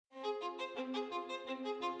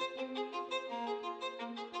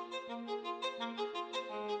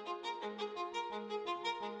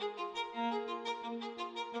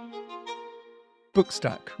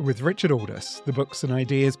Bookstack with Richard Aldous, the Books and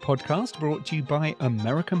Ideas podcast brought to you by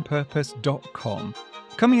AmericanPurpose.com.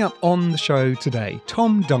 Coming up on the show today,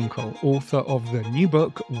 Tom Dunkel, author of the new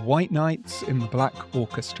book White Nights in the Black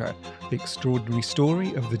Orchestra, the extraordinary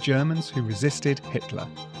story of the Germans who resisted Hitler.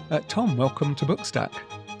 Tom, welcome to Bookstack.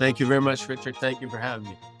 Thank you very much, Richard. Thank you for having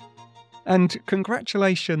me. And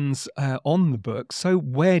congratulations on the book. So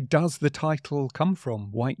where does the title come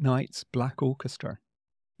from, White Nights, Black Orchestra?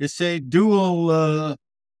 It's a dual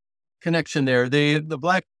connection there. The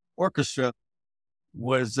Black Orchestra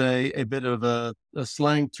was a bit of a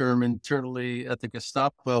slang term internally at the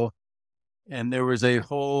Gestapo, and there was a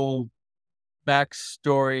whole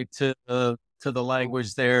backstory to the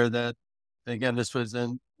language there that, again, this was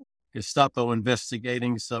in Gestapo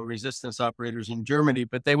investigating some resistance operators in Germany,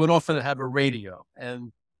 but they would often have a radio.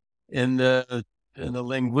 And in the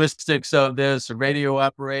linguistics of this, a radio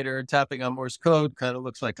operator tapping on Morse code kind of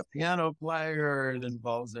looks like a piano player. It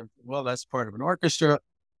involves them. Well, that's part of an orchestra.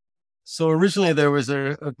 So originally there was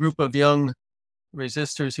a group of young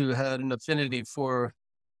resistors who had an affinity for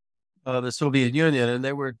the Soviet Union, and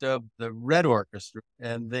they were dubbed the Red Orchestra.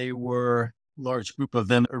 And they were a large group of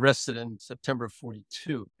them arrested in September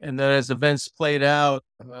 1942. And then as events played out,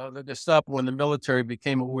 the Gestapo and the military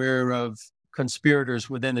became aware of conspirators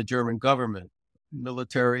within the German government.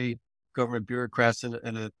 Military, government bureaucrats, and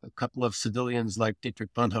a couple of civilians like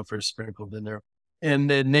Dietrich Bonhoeffer sprinkled in there. And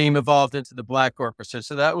the name evolved into the Black Orchestra.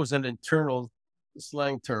 So that was an internal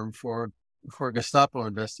slang term for Gestapo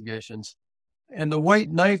investigations. And the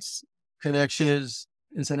White Nights connection is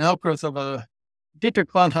an outgrowth of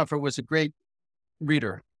Dietrich Bonhoeffer was a great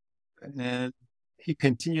reader. And he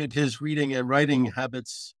continued his reading and writing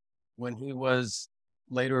habits when he was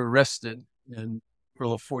later arrested in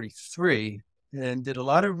April of 1943. And did a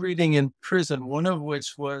lot of reading in prison, one of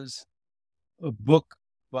which was a book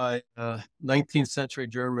by a 19th century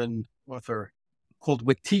German author called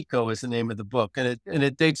Wetiko is the name of the book. And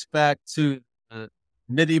it dates back to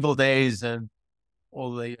medieval days and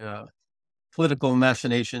all the political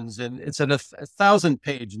machinations. And it's a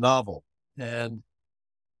 1,000-page novel. And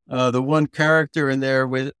the one character in there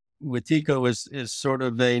with Wetiko is sort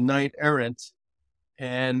of a knight errant.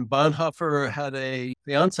 And Bonhoeffer had a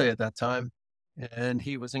fiance at that time. And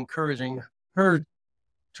he was encouraging her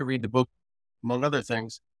to read the book, among other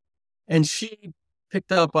things. And she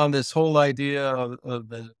picked up on this whole idea of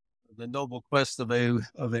the noble quest of a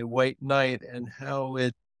white knight and how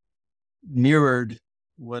it mirrored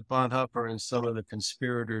what Bonhoeffer and some of the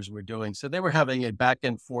conspirators were doing. So they were having a back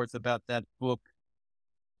and forth about that book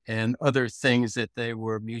and other things that they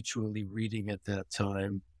were mutually reading at that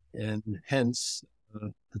time. And hence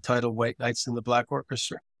the title White Nights in the Black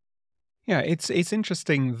Orchestra. Yeah, it's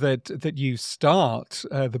interesting that you start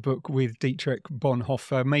the book with Dietrich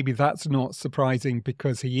Bonhoeffer. Maybe that's not surprising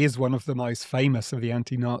because he is one of the most famous of the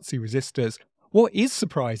anti-Nazi resistors. What is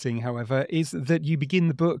surprising, however, is that you begin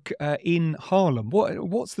the book in Haarlem.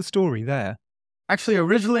 What's the story there? Actually,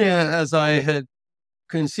 originally, as I had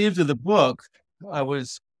conceived of the book, I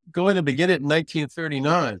was going to begin it in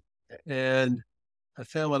 1939. And I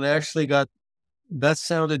found when I actually got that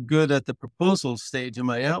sounded good at the proposal stage and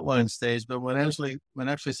my outline stage, but when I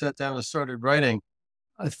actually sat down and started writing,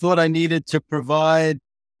 I thought I needed to provide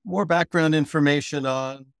more background information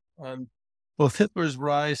on both Hitler's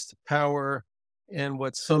rise to power and how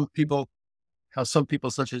some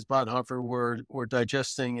people such as Bonhoeffer were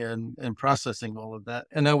digesting and processing all of that.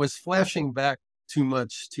 And I was flashing back too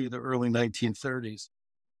much to the early 1930s.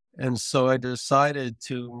 And so I decided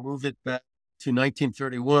to move it back to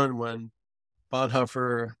 1931 when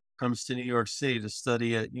Bonhoeffer comes to New York City to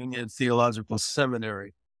study at Union Theological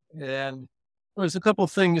Seminary. And there's a couple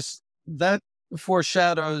of things that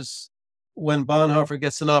foreshadows when Bonhoeffer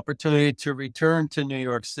gets an opportunity to return to New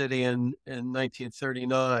York City in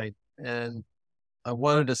 1939. And I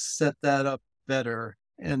wanted to set that up better.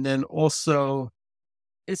 And then also,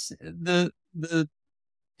 it's the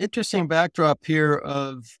interesting backdrop here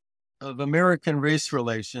of American race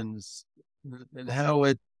relations and how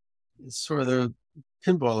it's sort of the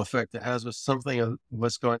pinball effect it has with something of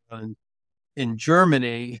what's going on in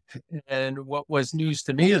Germany. And what was news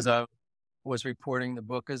to me as I was reporting the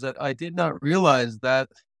book is that I did not realize that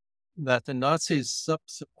the Nazis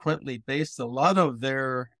subsequently based a lot of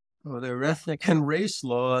their ethnic and race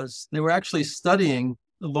laws. They were actually studying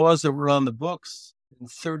the laws that were on the books in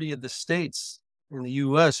 30 of the states in the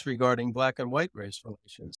U.S. regarding black and white race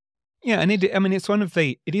relations. Yeah, and it is one of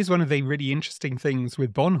the really interesting things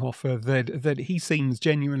with Bonhoeffer that he seems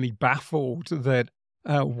genuinely baffled that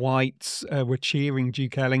whites were cheering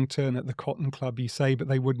Duke Ellington at the Cotton Club, you say, but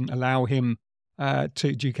they wouldn't allow him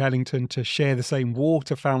to Duke Ellington to share the same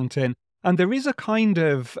water fountain. And there is a kind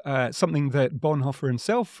of something that Bonhoeffer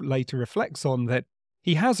himself later reflects on, that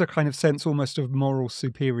he has a kind of sense almost of moral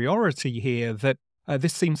superiority here, that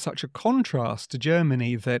this seems such a contrast to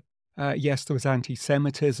Germany, that yes, there was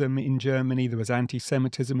anti-Semitism in Germany, there was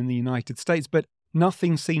anti-Semitism in the United States, but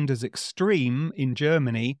nothing seemed as extreme in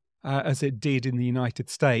Germany as it did in the United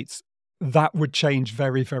States. That would change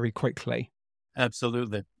very, very quickly.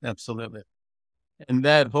 Absolutely. Absolutely. And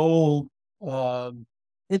that whole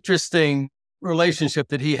interesting relationship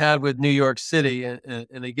that he had with New York City.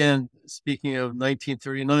 And again, speaking of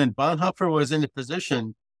 1939, Bonhoeffer was in a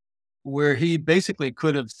position where he basically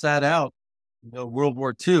could have sat out, World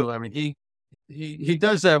War II. I mean, he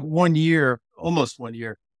does that 1 year, almost 1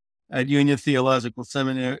 year, at Union Theological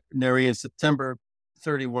Seminary in September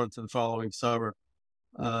 31 to the following summer.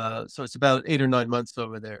 So it's about 8 or 9 months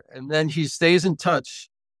over there. And then he stays in touch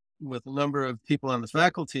with a number of people on the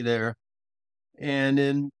faculty there. And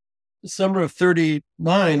in the summer of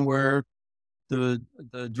 39, where the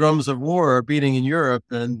drums of war are beating in Europe,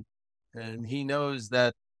 and he knows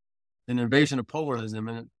that an invasion of Poland is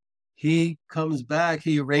imminent, he comes back.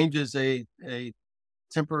 He arranges a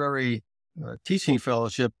temporary teaching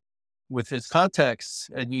fellowship with his contacts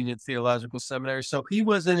at Union Theological Seminary. So he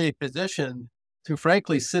was in a position to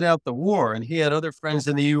frankly sit out the war. And he had other friends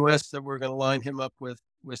in the U.S. that were going to line him up with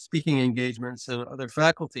speaking engagements and other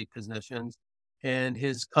faculty positions. And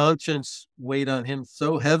his conscience weighed on him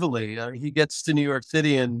so heavily. He gets to New York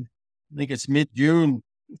City in, I think it's mid-June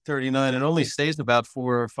 39, and only stays about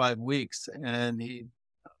 4 or 5 weeks. And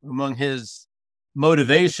among his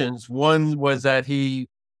motivations, one was that he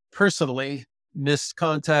personally missed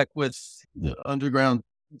contact with the underground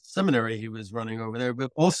seminary he was running over there. But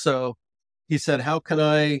also, he said, how can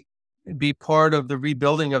I be part of the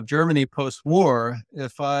rebuilding of Germany post-war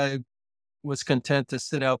if I was content to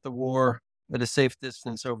sit out the war at a safe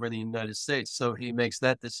distance over the United States? So he makes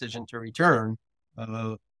that decision to return,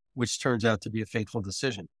 which turns out to be a fateful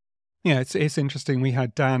decision. Yeah, it's interesting. We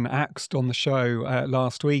had Dan Axt on the show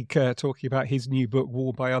last week talking about his new book,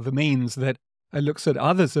 War by Other Means, that looks at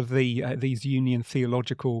others of these Union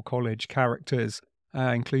Theological College characters,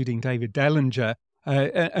 including David Dellinger.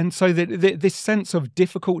 And so this sense of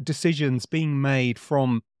difficult decisions being made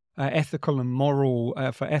from ethical and moral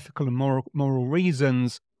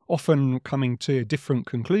reasons, often coming to different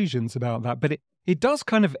conclusions about that. But it does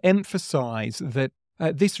kind of emphasize that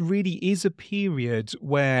this really is a period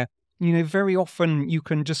where, very often you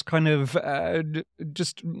can just kind of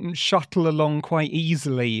just shuttle along quite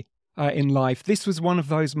easily in life. This was one of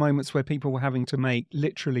those moments where people were having to make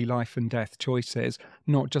literally life and death choices,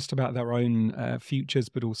 not just about their own futures,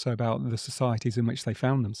 but also about the societies in which they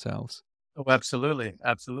found themselves. Oh, absolutely.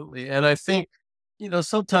 Absolutely. And I think,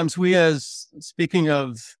 sometimes we, as speaking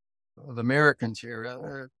of Americans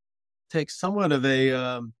here, take somewhat of a,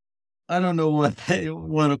 I don't know what they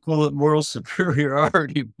want to call it, moral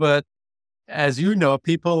superiority, but as you know,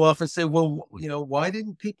 people often say, well, why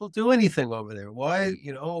didn't people do anything over there? Why,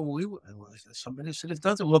 somebody should have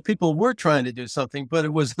done it. Well, people were trying to do something, but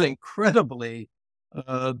it was an incredibly,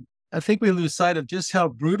 I think we lose sight of just how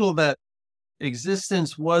brutal that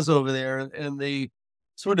existence was over there. And the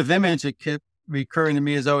sort of image that kept recurring to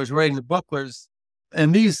me as I was writing the book was,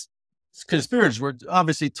 and these conspirators were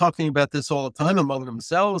obviously talking about this all the time among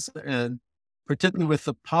themselves, and particularly with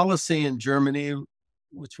the policy in Germany,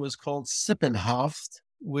 which was called Sippenhaft,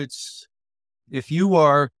 which if you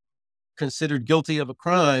are considered guilty of a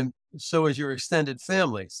crime, so is your extended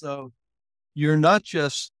family. So you're not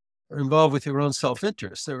just involved with your own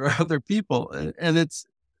self-interest. There are other people. And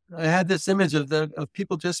I had this image of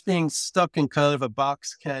people just being stuck in kind of a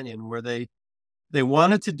box canyon where they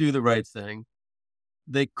wanted to do the right thing.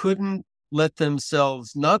 They couldn't let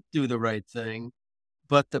themselves not do the right thing,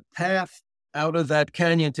 but the path out of that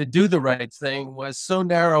canyon to do the right thing was so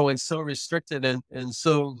narrow and so restricted and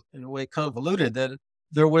so, in a way, convoluted that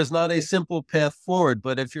there was not a simple path forward.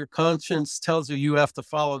 But if your conscience tells you have to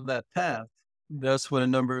follow that path, that's what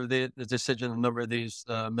the decision a number of these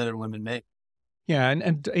men and women make. Yeah,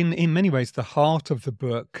 and in many ways, the heart of the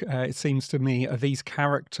book, it seems to me, are these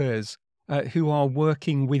characters who are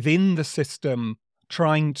working within the system,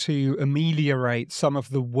 trying to ameliorate some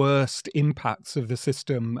of the worst impacts of the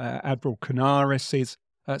system. Admiral Canaris is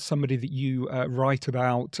somebody that you write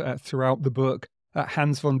about throughout the book.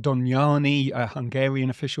 Hans von Dohnányi, a Hungarian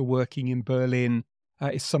official working in Berlin,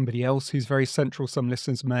 is somebody else who's very central. Some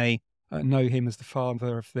listeners may know him as the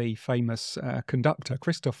father of the famous conductor,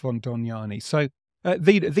 Christoph von Dohnányi. So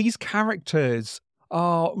these characters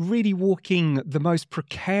are really walking the most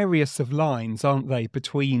precarious of lines, aren't they,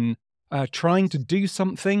 between trying to do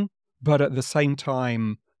something, but at the same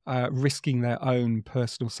time risking their own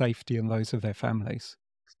personal safety and those of their families.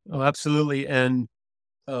 Oh, absolutely. And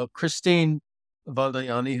Christine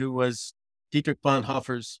Valdiani, who was Dietrich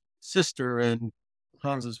Bonhoeffer's sister and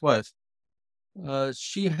Hans's wife,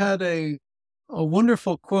 she had a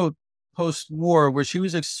wonderful quote post-war where she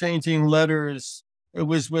was exchanging letters. It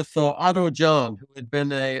was with Otto John, who had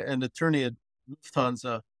been an attorney at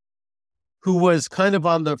Lufthansa, who was kind of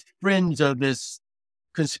on the fringe of this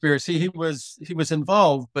conspiracy. He was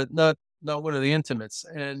involved, but not one of the intimates.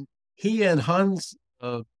 And he and Hans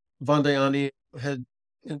von Diani had.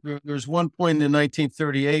 There was one point in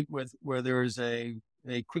 1938 where there was a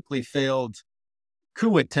quickly failed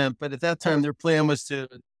coup attempt, but at that time their plan was to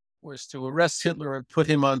arrest Hitler and put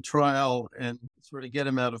him on trial and sort of get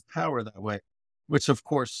him out of power that way, which of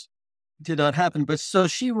course did not happen. But so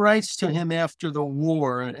she writes to him after the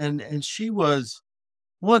war, and she was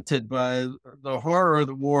haunted by the horror of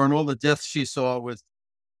the war and all the deaths she saw with,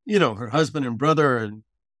 her husband and brother and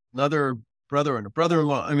another brother and a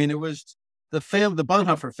brother-in-law. I mean, it was the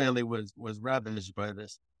Bonhoeffer family was ravaged by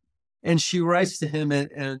this. And she writes to him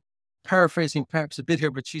and paraphrasing perhaps a bit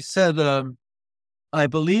here, but she said, I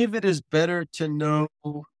believe it is better to know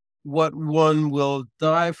what one will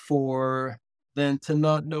die for than to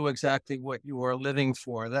not know exactly what you are living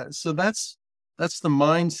for. That's the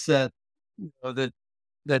mindset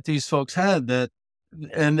that these folks had,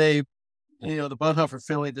 and they, the Bonhoeffer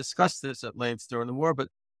family discussed this at length during the war, but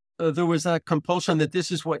there was that compulsion that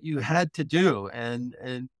this is what you had to do, and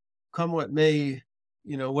come what may,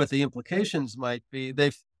 what the implications might be.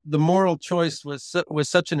 The moral choice was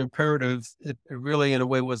such an imperative. It really, in a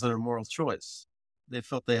way, wasn't a moral choice. They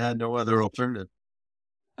felt they had no other alternative.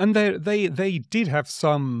 And they did have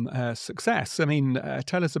some success. I mean,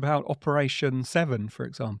 tell us about Operation 7, for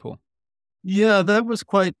example. Yeah, that was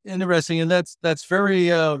quite interesting, and that's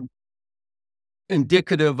very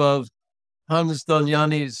indicative of Hans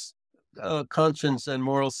Dohnányi's conscience and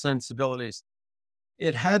moral sensibilities.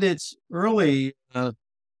 It had its early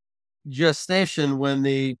gestation when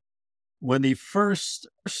the first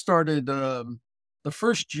started. The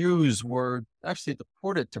first Jews were actually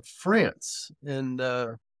deported to France, and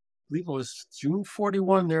I believe it was June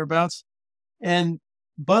 41 thereabouts. And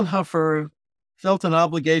Bonhoeffer felt an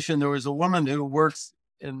obligation. There was a woman who works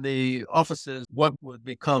in the offices, what would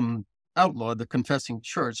become outlawed, the Confessing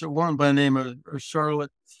Church, a woman by the name of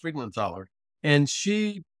Charlotte Friedenthaler. And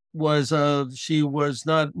she was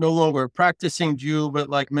no longer a practicing Jew, but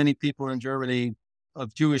like many people in Germany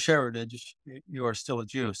of Jewish heritage, you are still a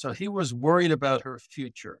Jew. So he was worried about her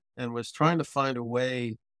future and was trying to find a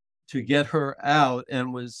way to get her out,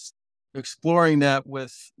 and was exploring that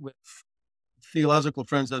with theological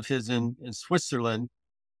friends of his in Switzerland.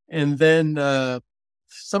 And then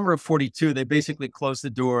summer of 42, they basically closed the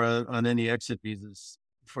door on any exit visas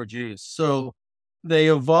for Jews. So they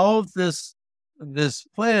evolved this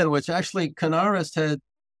plan, which actually Canaris had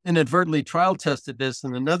inadvertently trial tested this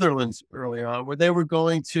in the Netherlands early on, where they were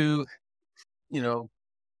going to,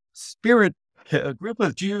 spirit a group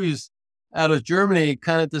of Jews out of Germany,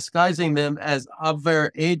 kind of disguising them as Abwehr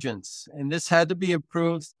agents. And this had to be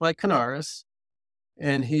approved by Canaris.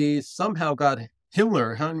 And he somehow got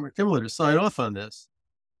Heinrich Himmler to sign off on this.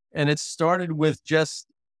 And it started with just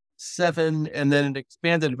 7, and then it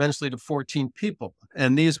expanded eventually to 14 people.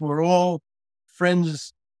 And these were all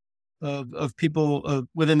friends of people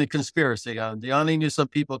within the conspiracy. Diani knew some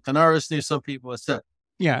people, Canaris knew some people, etc.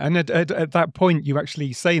 Yeah, and at that point, you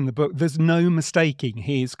actually say in the book, there's no mistaking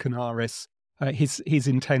his Canaris, his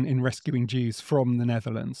intent in rescuing Jews from the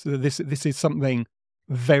Netherlands. This is something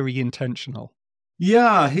very intentional.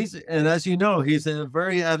 Yeah, and as you know, he's a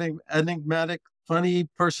very enigmatic, funny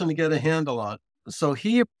person to get a handle on. So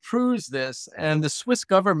he approves this, and the Swiss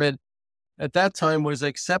government at that time was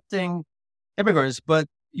accepting immigrants, but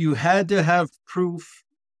you had to have proof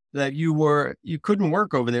that you couldn't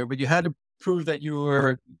work over there, but you had to prove that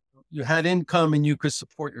you had income and you could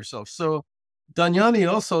support yourself. So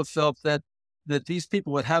Dohnányi also felt that these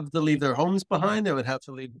people would have to leave their homes behind. They would have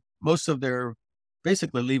to leave most of their,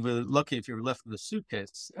 basically leave lucky if you were left with a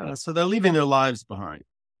suitcase. So they're leaving their lives behind.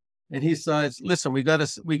 And he says, listen, we got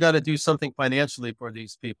to do something financially for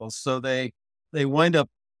these people. So they wind up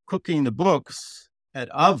cooking the books at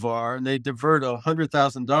Avar, and they divert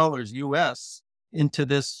 $100,000 US into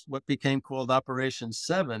this, what became called Operation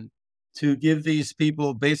 7, to give these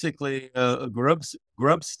people basically a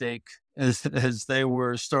grub stake as they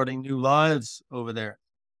were starting new lives over there.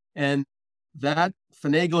 And that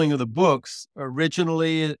finagling of the books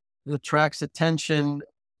originally attracts attention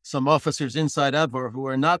some officers inside Advar who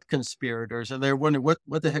are not conspirators, and they're wondering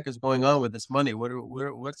what the heck is going on with this money.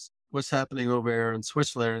 What's happening over there in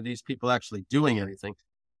Switzerland? Are these people actually doing anything?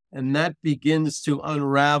 And that begins to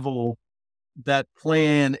unravel that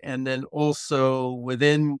plan. And then also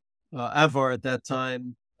within Advar at that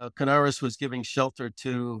time, Canaris was giving shelter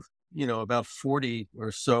to about 40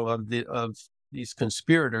 or so of these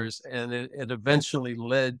conspirators, and it eventually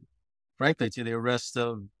led, frankly, to the arrest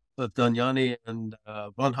of Danyani and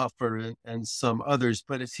Bonhoeffer and some others.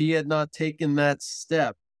 But if he had not taken that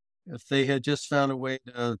step, if they had just found a way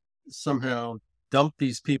to somehow dump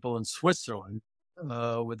these people in Switzerland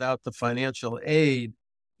without the financial aid,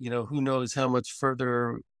 who knows how much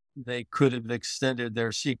further they could have extended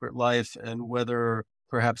their secret life, and whether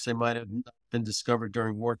perhaps they might have been discovered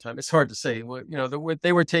during wartime. It's hard to say.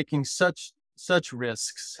 They were taking such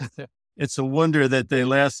risks. It's a wonder that they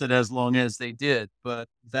lasted as long as they did, but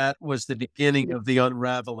that was the beginning of the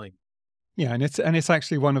unraveling. Yeah, and it's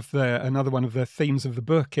actually another one of the themes of the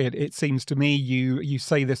book. It seems to me you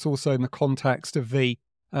say this also in the context of the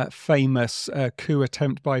famous coup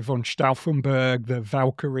attempt by von Stauffenberg, the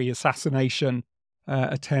Valkyrie assassination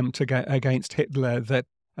attempt against Hitler. That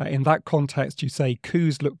in that context, you say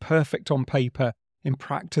coups look perfect on paper. In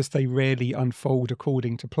practice, they rarely unfold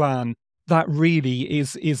according to plan. That really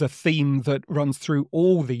is a theme that runs through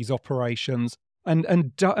all these operations,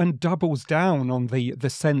 and doubles down on the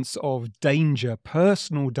sense of danger,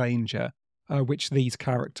 personal danger, which these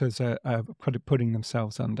characters are putting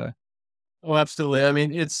themselves under. Oh, absolutely. I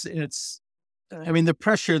mean, the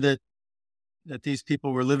pressure that these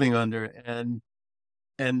people were living under,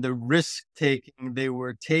 and the risk taking they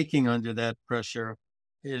were taking under that pressure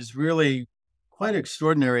is really quite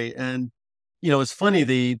extraordinary. And it's funny,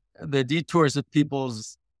 the detours that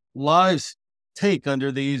people's lives take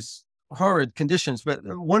under these horrid conditions. But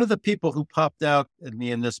one of the people who popped out at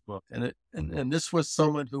me in this book, and this was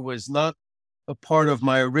someone who was not a part of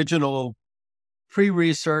my original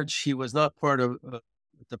pre-research. He was not part of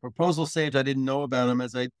the proposal stage. I didn't know about him.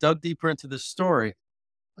 As I dug deeper into this story,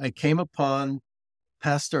 I came upon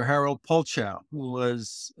Pastor Harold Polchow, who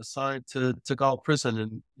was assigned to Gall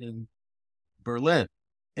Prison in Berlin.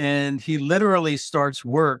 And he literally starts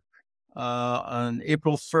work on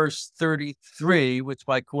April 1st, 1933, which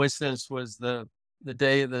by coincidence was the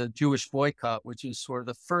day of the Jewish boycott, which is sort of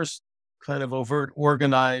the first kind of overt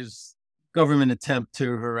organized government attempt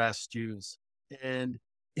to harass Jews. And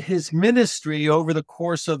his ministry over the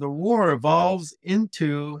course of the war evolves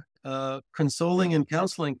into consoling and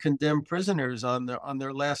counseling condemned prisoners on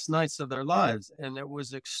their last nights of their lives. And it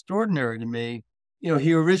was extraordinary to me.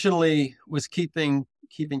 He originally was keeping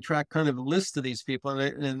track, kind of a list of these people.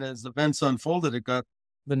 And as events unfolded,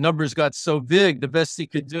 the numbers got so big, the best he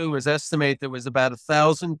could do was estimate there was about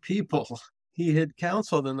 1,000 people he had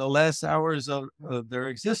counseled in the last hours of their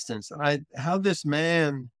existence. How this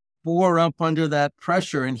man bore up under that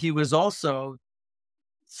pressure. And he was also,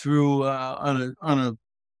 through on a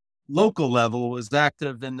local level, was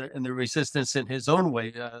active in the resistance in his own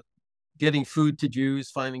way, getting food to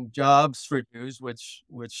Jews, finding jobs for Jews, which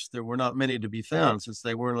there were not many to be found since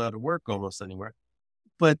they weren't allowed to work almost anywhere.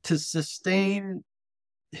 But to sustain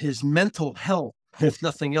his mental health, if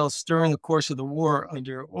nothing else, during the course of the war,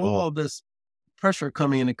 under all this pressure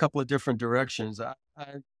coming in a couple of different directions,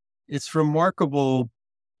 it's remarkable,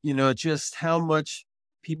 just how much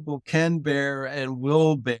people can bear and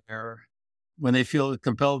will bear when they feel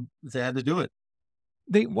compelled they had to do it.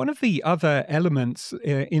 One of the other elements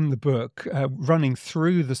in the book running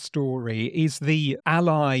through the story is the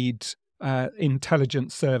Allied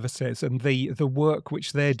intelligence services and the work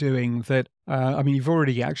which they're doing. That you've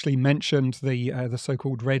already actually mentioned the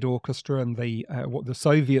so-called Red Orchestra and what the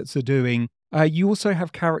Soviets are doing. You also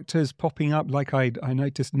have characters popping up, like I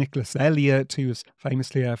noticed Nicholas Elliott, who was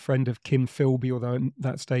famously a friend of Kim Philby, although at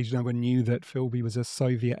that stage no one knew that Philby was a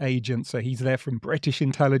Soviet agent, so he's there from British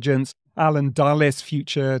intelligence. Alan Dulles,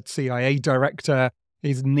 future CIA director,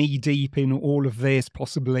 is knee-deep in all of this,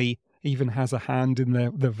 possibly even has a hand in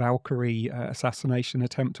the Valkyrie assassination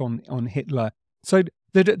attempt on Hitler. So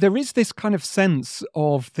there is this kind of sense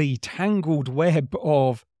of the tangled web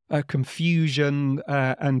of confusion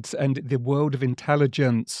and the world of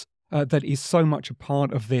intelligence that is so much a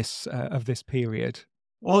part of this period.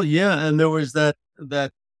 Well, yeah, and there was that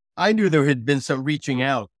I knew there had been some reaching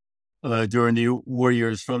out during the war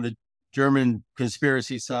years from the German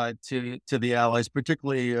conspiracy side to the Allies,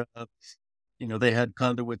 particularly they had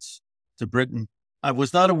conduits to Britain. I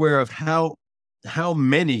was not aware of how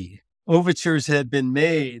many overtures had been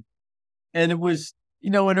made, and it was,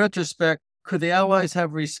 in retrospect, could the Allies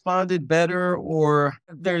have responded better? Or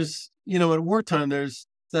there's, in wartime, there's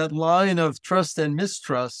that line of trust and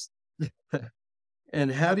mistrust.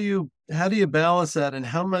 And how do you balance that, and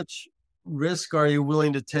how much risk are you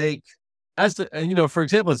willing to take as for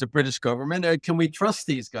example, as the British government? Can we trust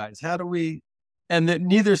these guys? How do we? And that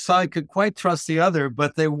neither side could quite trust the other,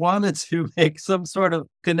 but they wanted to make some sort of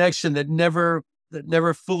connection that never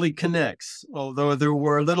fully connects. Although there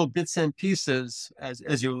were little bits and pieces,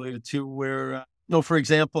 as you alluded to, where for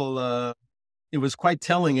example, it was quite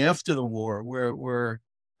telling after the war, where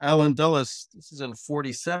Allen Dulles, this is in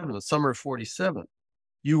 47, the summer of 47,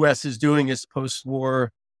 U.S. is doing its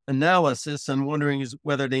post-war analysis and wondering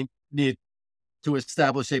whether they need to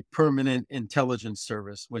establish a permanent intelligence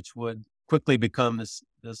service, which would quickly become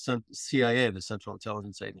the CIA, the Central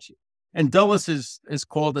Intelligence Agency. And Dulles is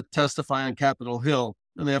called to testify on Capitol Hill,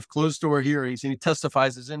 and they have closed-door hearings, and he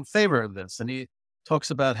testifies in favor of this. And he talks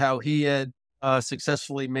about how he had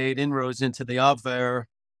successfully made inroads into the Abwehr,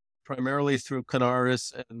 primarily through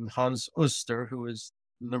Canaris and Hans Oster, who was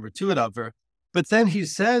number 2 at Abwehr. But then he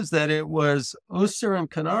says that it was Oster and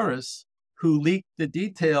Canaris who leaked the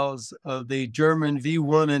details of the German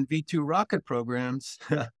V1 and V2 rocket programs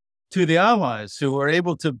to the Allies, who were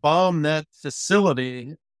able to bomb that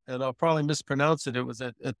facility. And I'll probably mispronounce it. It was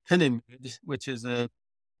at Peenemünde, which is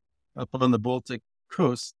up on the Baltic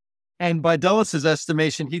coast. And by Dulles'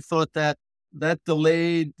 estimation, he thought that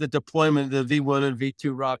delayed the deployment of the V1 and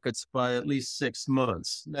V2 rockets by at least 6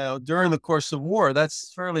 months. Now, during the course of war,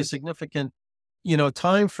 that's fairly significant,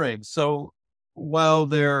 time frame. So while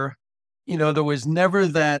there was never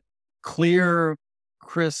that clear,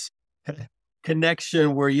 crisp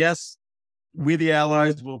connection where, yes, we, the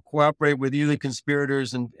Allies, will cooperate with you, the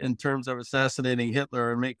conspirators, in terms of assassinating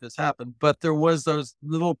Hitler and make this happen. But there was those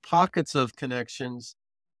little pockets of connections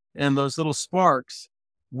and those little sparks,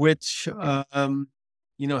 which, how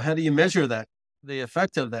do you measure that, the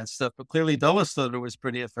effect of that stuff? But clearly Dulles thought it was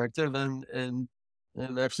pretty effective and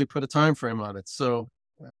actually put a time frame on it. So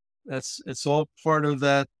it's all part of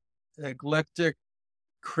that eclectic,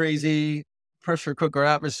 crazy pressure cooker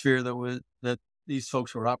atmosphere that these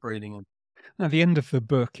folks were operating in. Now, the end of the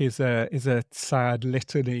book is a sad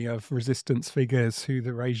litany of resistance figures who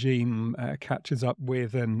the regime catches up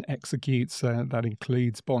with and executes. That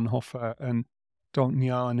includes Bonhoeffer and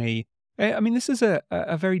Dohnányi. I mean, this is a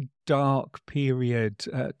very dark period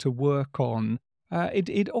to work on.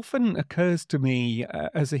 It often occurs to me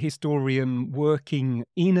as a historian working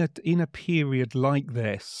in a period like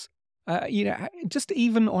this, just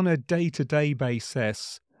even on a day-to-day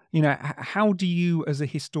basis, how do you as a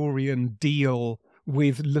historian deal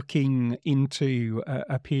with looking into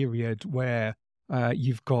a period where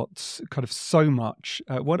you've got kind of so much,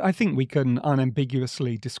 what I think we can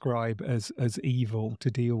unambiguously describe as evil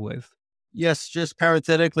to deal with? Yes, just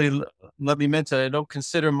parenthetically, let me mention, I don't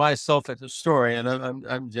consider myself a historian.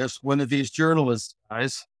 I'm just one of these journalist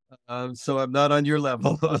guys, so I'm not on your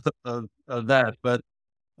level of that. But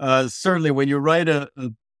certainly, when you write a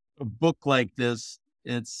book like this,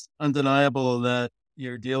 it's undeniable that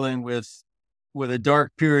you're dealing with a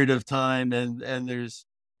dark period of time, and there's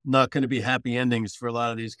not going to be happy endings for a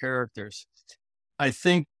lot of these characters. I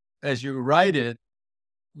think as you write it,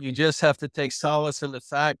 you just have to take solace in the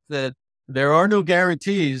fact that there are no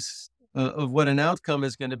guarantees of what an outcome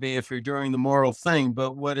is going to be if you're doing the moral thing.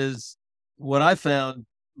 But what I found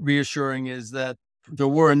reassuring is that there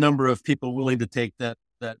were a number of people willing to take that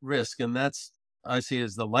risk. And that's, I see,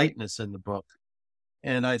 as the lightness in the book.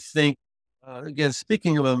 And I think, again,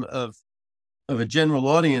 speaking of a general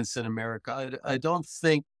audience in America, I don't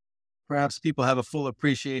think perhaps people have a full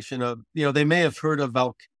appreciation of, they may have heard of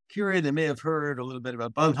Valkyrie, they may have heard a little bit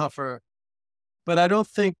about Bonhoeffer, but I don't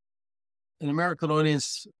think an American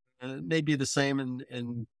audience, may be the same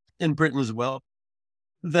in Britain as well,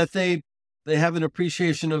 that they have an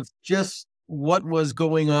appreciation of just what was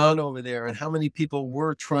going on over there and how many people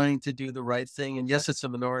were trying to do the right thing. And yes, it's a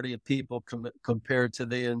minority of people compared to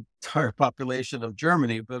the entire population of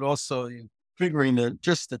Germany, but also figuring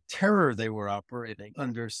just the terror they were operating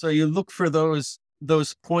under. So you look for those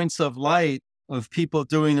points of light of people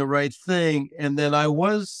doing the right thing. And then I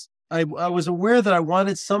was aware that I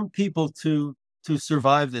wanted some people to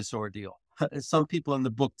survive this ordeal, some people in the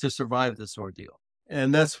book to survive this ordeal.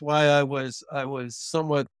 And that's why I was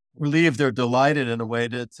somewhat relieved or delighted in a way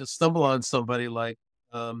to stumble on somebody like,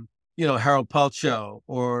 Harold Palchow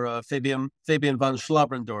or Fabian von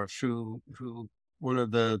Schlabrendorf, who one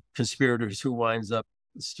of the conspirators who winds up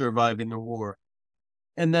surviving the war.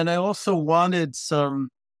 And then I also wanted some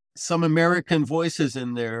American voices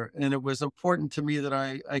in there. And it was important to me that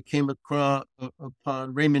I came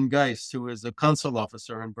upon Raymond Geist, who was a consul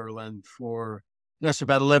officer in Berlin for That's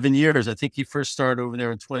about 11 years. I think he first started over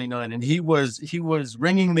there in 29, and he was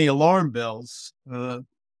ringing the alarm bells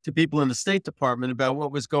to people in the State Department about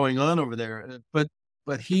what was going on over there. But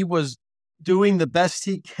he was doing the best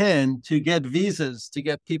he can to get visas to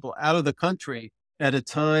get people out of the country at a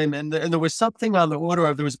time. And there was something on the order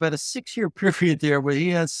of, there was about a 6-year period there where he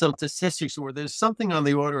had some statistics where there's something on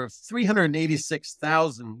the order of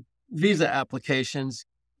 386,000 visa applications,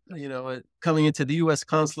 coming into the U.S.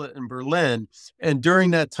 consulate in Berlin. And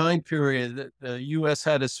during that time period, the U.S.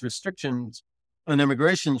 had its restrictions on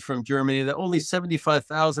immigration from Germany that only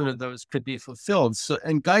 75,000 of those could be fulfilled. So,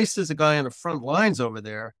 and Geist is a guy on the front lines over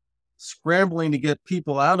there, scrambling to get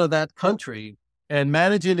people out of that country and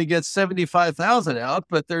managing to get 75,000 out.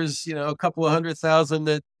 But there's, a couple of 100,000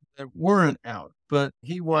 that weren't out. But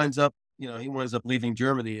he winds up leaving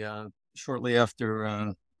Germany shortly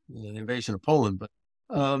after the invasion of Poland. But,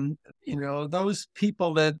 those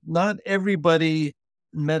people that not everybody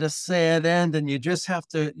met a sad end, and you just have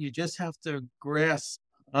to grasp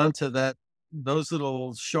onto those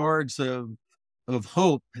little shards of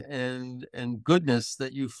hope and goodness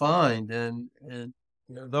that you find, and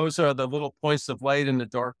those are the little points of light in the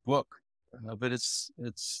dark book. But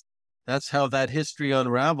that's how that history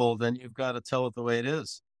unraveled, and you've got to tell it the way it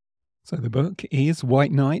is. So the book is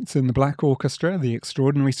White Nights and the Black Orchestra, the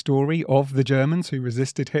extraordinary story of the Germans who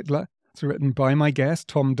resisted Hitler. It's written by my guest,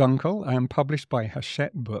 Tom Dunkel, and published by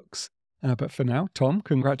Hachette Books. But for now, Tom,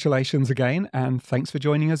 congratulations again, and thanks for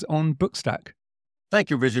joining us on Bookstack. Thank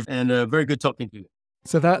you, Richard, and very good talking to you.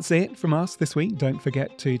 So that's it from us this week. Don't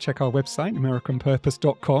forget to check our website,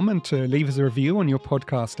 AmericanPurpose.com, and to leave us a review on your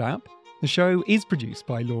podcast app. The show is produced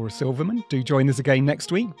by Laura Silverman. Do join us again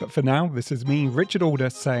next week. But for now, this is me, Richard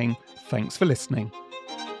Alder, saying thanks for listening.